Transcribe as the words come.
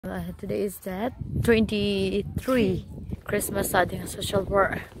Today is that 23 Christmas sa ating social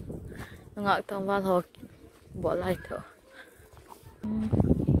work. Nangak tang valhok bolay to.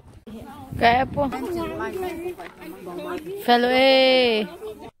 Kaya po. Fellow eh.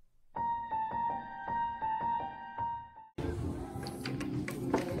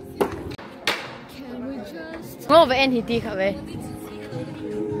 Ngô với anh thì đi khả về.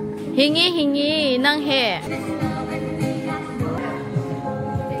 Hình ý năng hệ.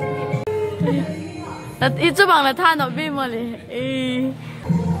 Ít chút bằng là than ở bên mà lì.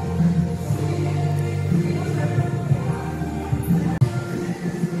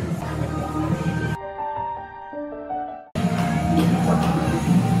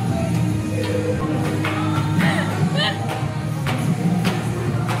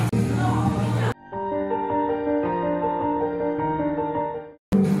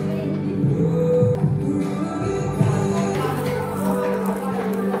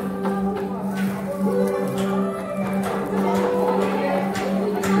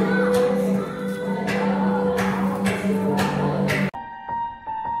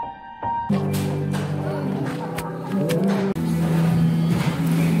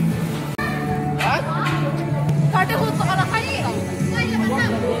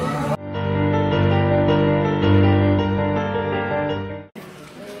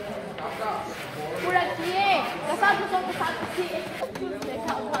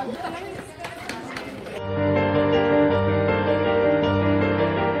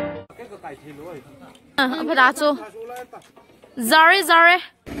 Apa dah tu? Zari.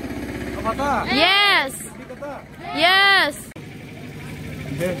 Yes. Yes.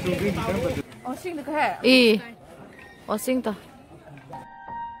 Oh, sing được cái. Oh, sing ta.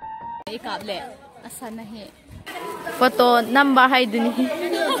 Ikap le. Asan na he. Photo number hai duni.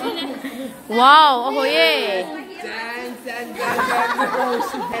 Wow, oh ye.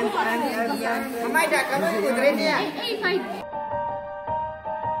 Mamai dah kamu putri ni ya.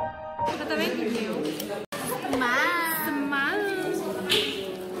 Kata begitu.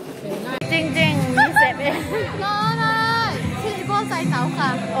 Jing,你食咩？我啦，切住幫洗手㗎。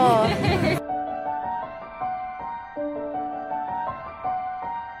哦。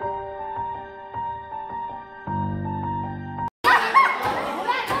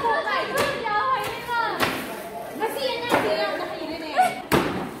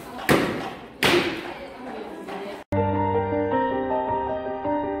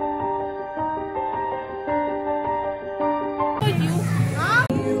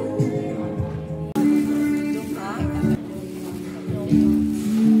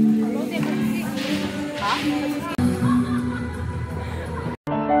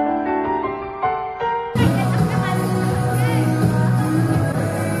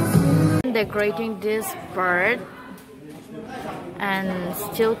Decorating this bird and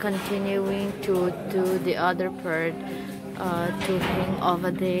still continuing to do the other bird to hang over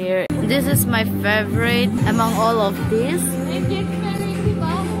there. This is my favorite among all of these.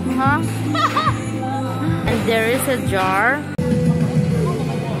 And there is a jar.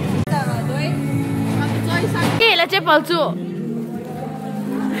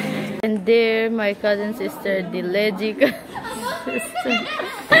 And there my cousin sister, the legit sister.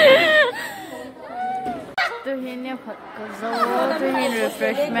 Tuhin niya pagkazaw, tuhin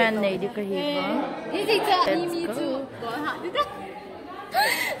refreshment na hindi kahibang. Let's go.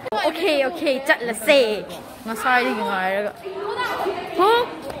 Okay, chat la say. Masaya yung nga. Huh?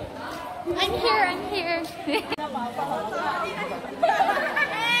 I'm here.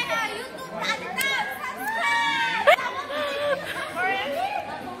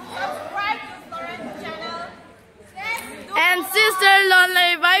 And sister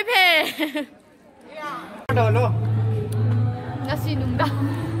Lonely Vibe. Nasi nungdang.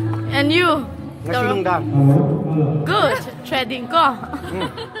 And you? Nasi nungdang. Good. Trading ko.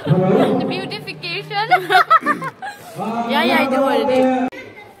 The beautification. Yeah, I do already.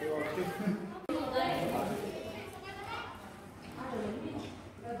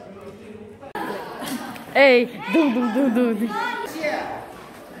 Hey, do.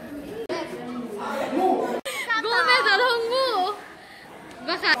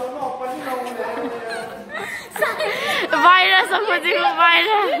 Virus ako din mo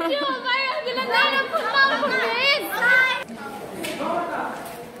virus.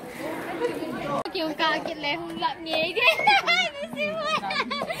 Kiểu cả cái lẽ hung lặng nhé cái.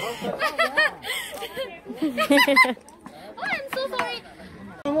 Oh, I'm so sorry.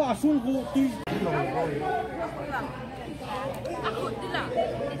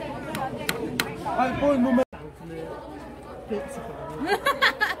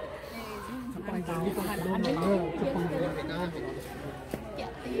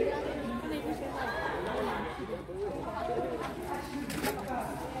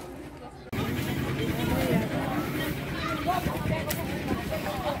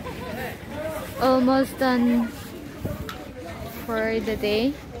 Almost done for the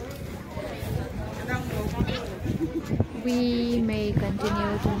day. We may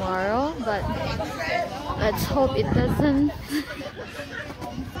continue tomorrow, but let's hope it doesn't.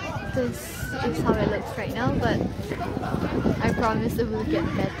 This is how it looks right now, but I promise it will get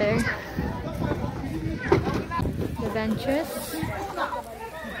better. The benches.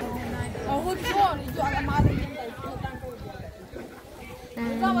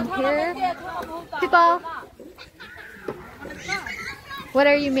 And here, people, what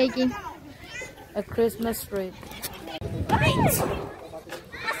are you making? A Christmas tree.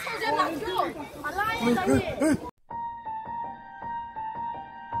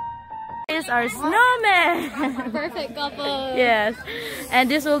 Is our snowman. Perfect couple. Yes, and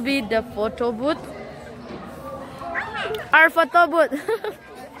this will be the photo booth. Our photo booth.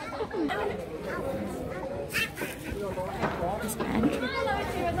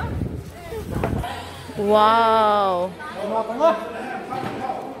 Wow.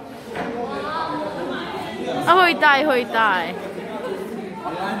 Ahoy tai, ahoy tai.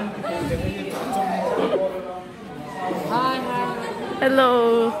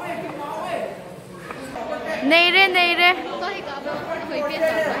 Hello. Này đây, này đây.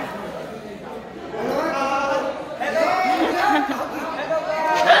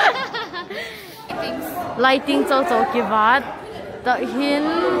 Lighting so kibat. The hin.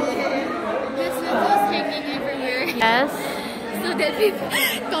 This is just hanging everywhere. Yes. So that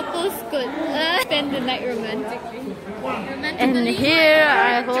couples could spend the night romantically. And here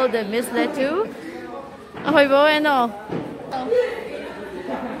I hold the mislet too. Ahoy bueno.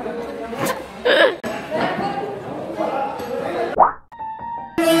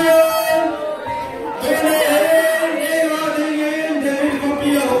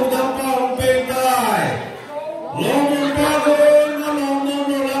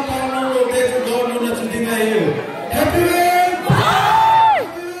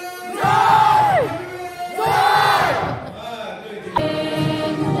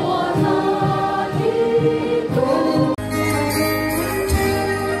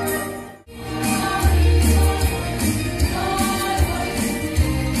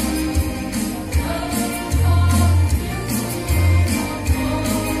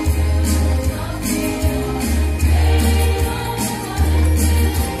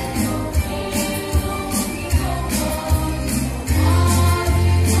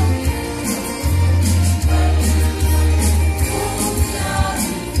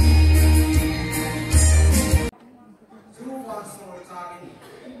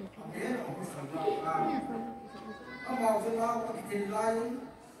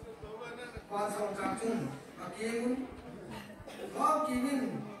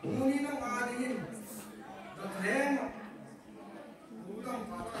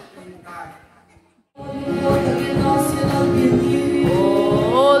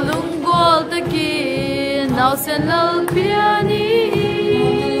 Oh, lunggol taki, national piani.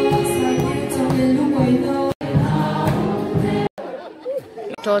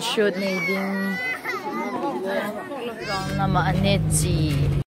 To shoot na ding na maanetsi.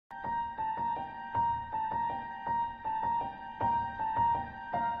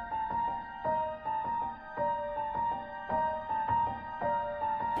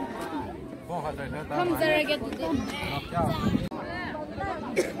 Come Zara, get to this.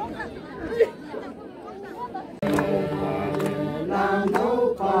 Lam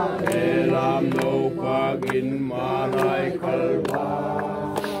no pagin malay kalba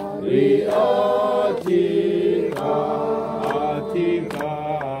atika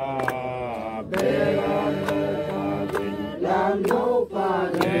Lam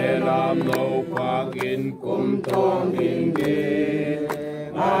no pagin kumtong hindi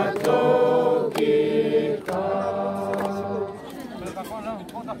atokika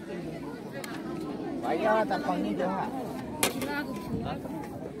Vaya tapang ni ha.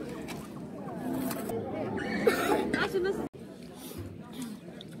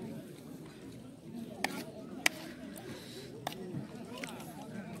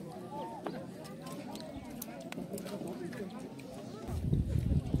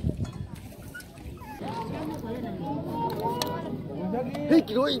 Hey,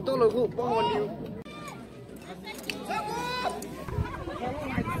 kilo ito lagu pangon niyo.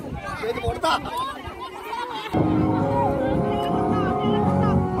 Jadi porta.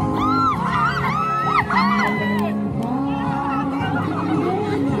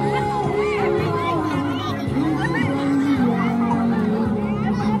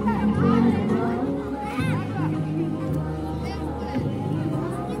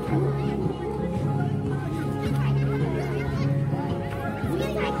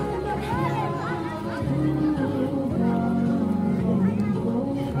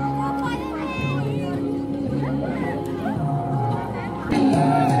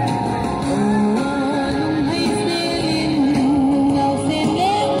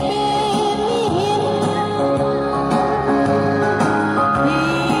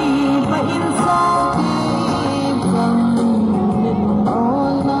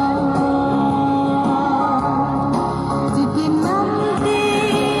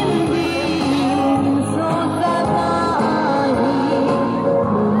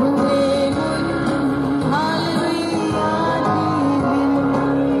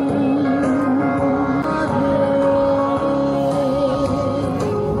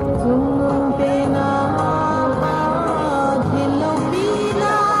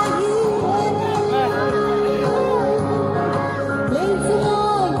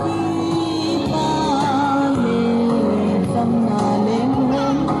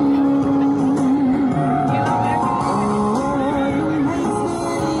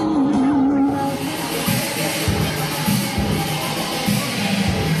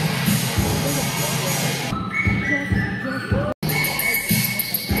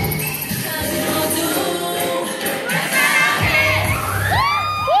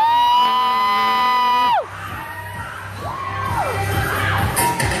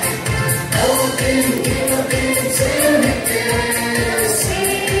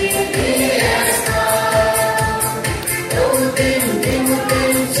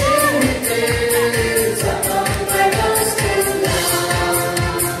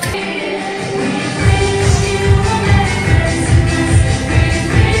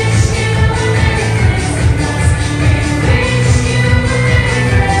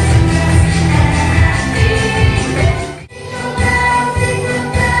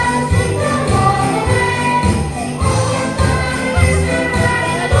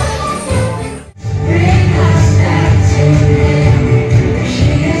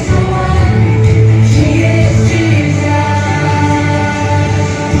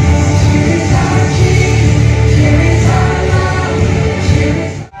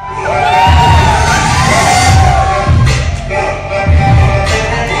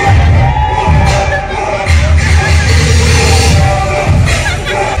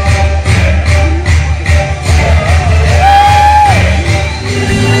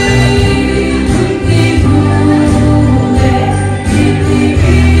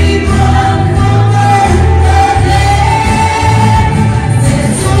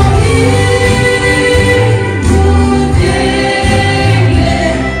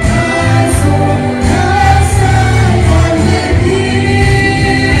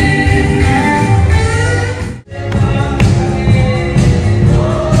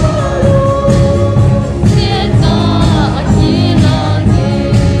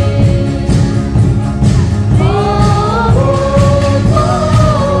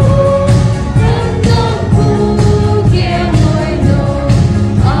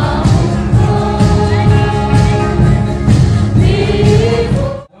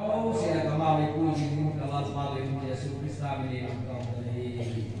 Amen.